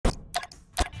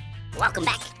Welcome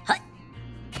back. Hut.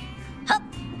 Hup.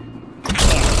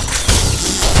 There.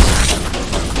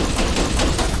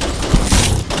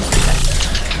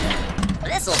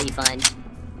 This'll be fun.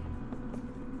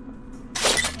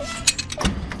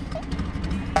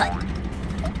 Hut.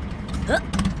 Hup.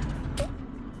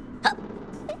 Hup.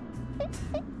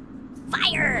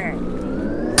 Fire!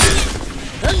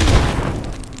 Hup.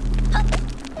 Hup.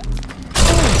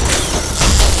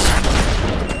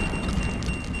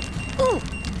 Ooh.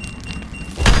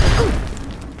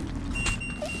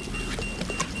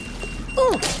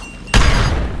 Ooh.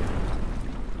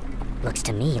 Looks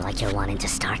to me like you're wanting to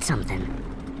start something.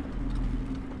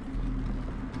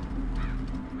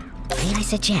 May I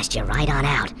suggest you ride on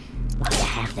out while you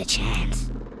have the chance?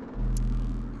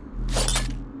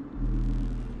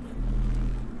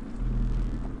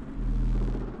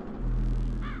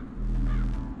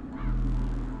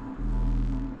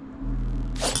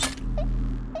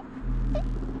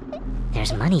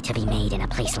 There's money to be made in a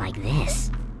place like this.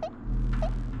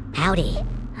 Howdy,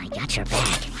 I got your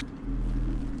back.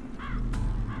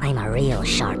 I'm a real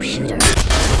sharpshooter.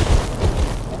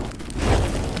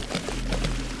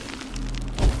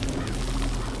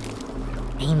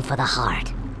 Aim for the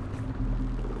heart.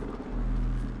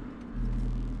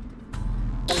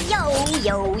 Yo,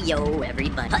 yo, yo,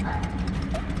 everybody. Hup.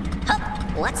 Hup.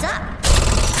 What's up?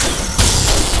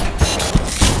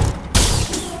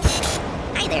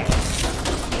 Hi there.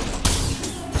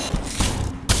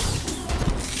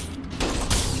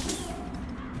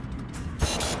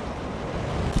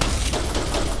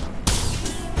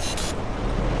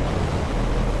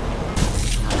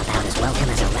 Welcome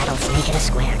as a rattlesnake at a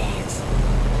square dance.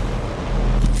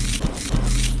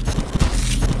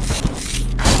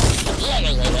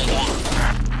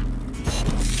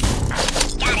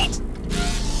 Got it!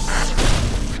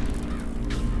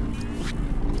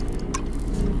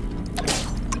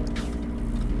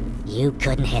 You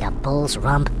couldn't hit a bull's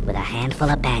rump with a handful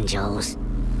of banjos.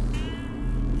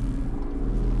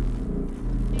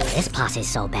 This posse's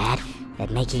so bad,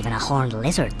 it'd make even a horned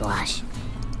lizard blush.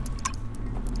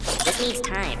 This needs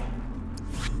time.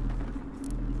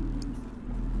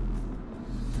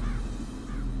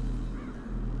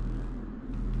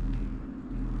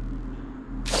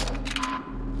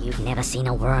 You've never seen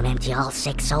a worm empty all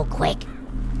six so quick.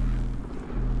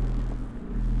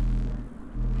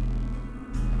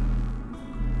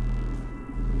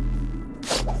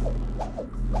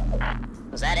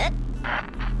 Was that it?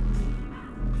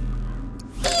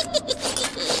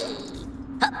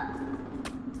 Hup.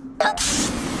 Hup.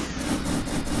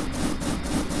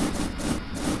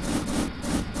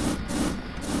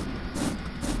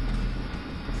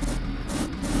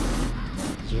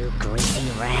 You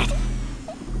greasy rat.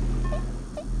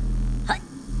 Hut.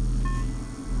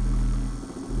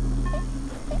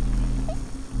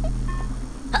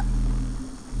 Hup.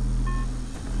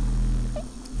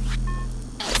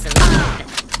 Excellent.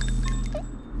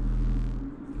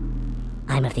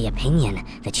 I'm of the opinion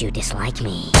that you dislike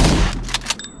me.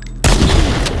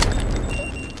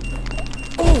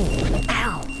 Ooh,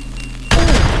 ow.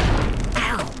 Ooh,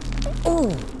 ow.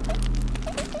 Ooh.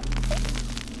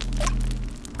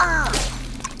 Ah!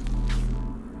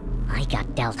 I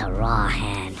got dealt a raw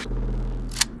hand.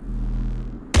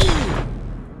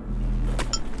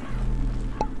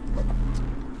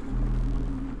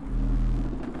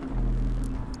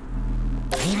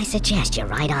 May I suggest you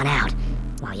ride on out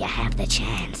while you have the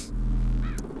chance?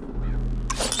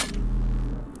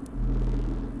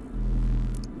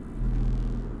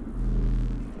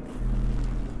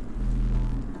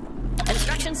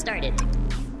 Construction started.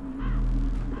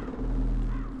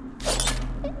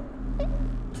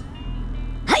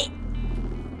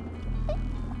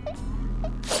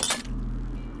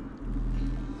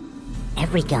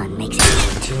 Every gun makes its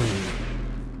own tune.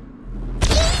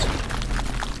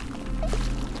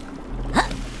 Huh.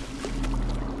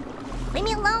 Leave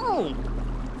me alone!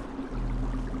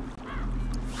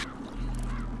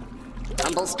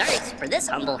 Humble starts for this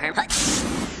humble hermit.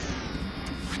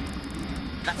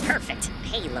 The perfect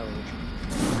payload.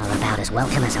 You're about as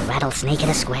welcome as a rattlesnake at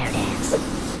a square dance.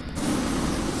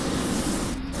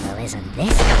 Well, isn't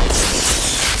this?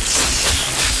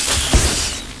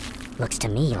 Looks to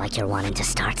me like you're wanting to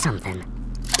start something.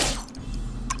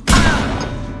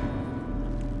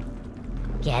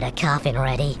 Get a coffin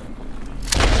ready.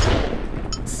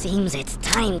 Seems it's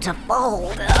time to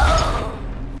fold. Oh.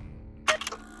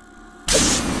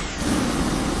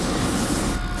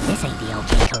 This ain't the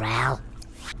OK Corral.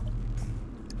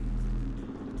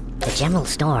 The general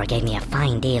store gave me a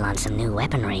fine deal on some new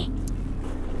weaponry.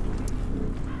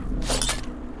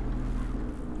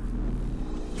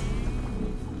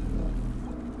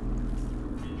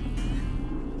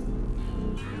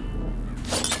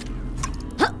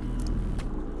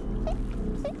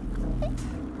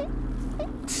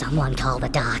 Someone call the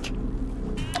doc.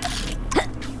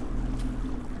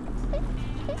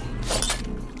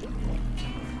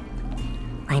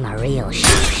 I'm a real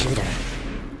sharpshooter.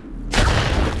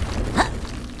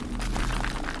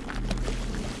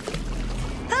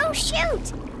 Oh,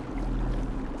 shoot!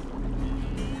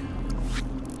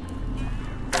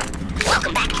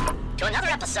 Welcome back to another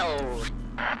episode.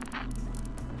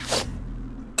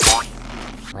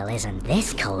 Well, isn't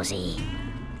this cozy?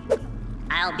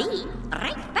 I'll be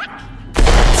right back.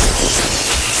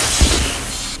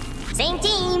 Same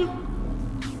team.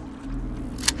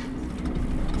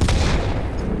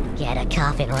 Get a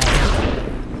coffin ready.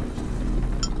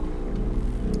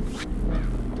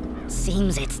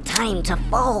 Seems it's time to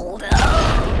fold.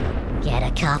 Get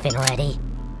a coffin ready.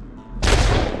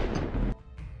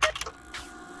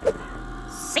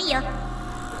 See ya.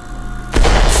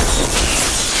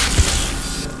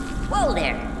 Whoa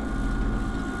there.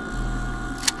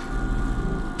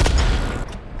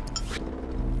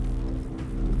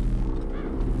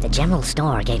 The general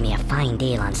store gave me a fine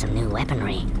deal on some new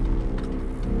weaponry.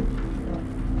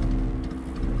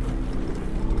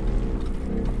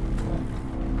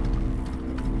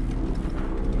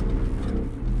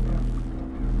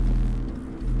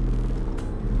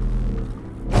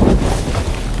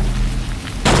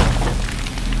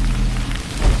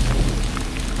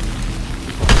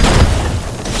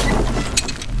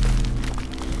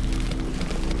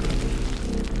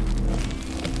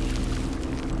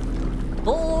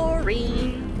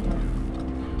 Boring.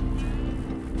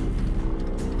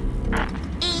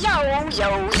 Yo,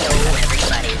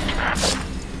 everybody.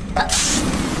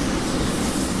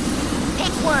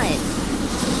 Pick one.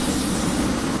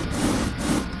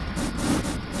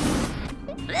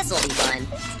 This'll be fun.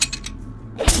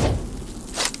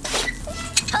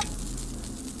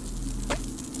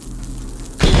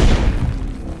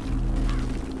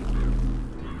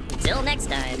 Until next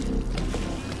time.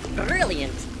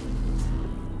 Brilliant.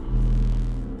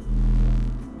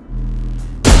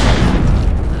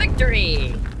 Victory!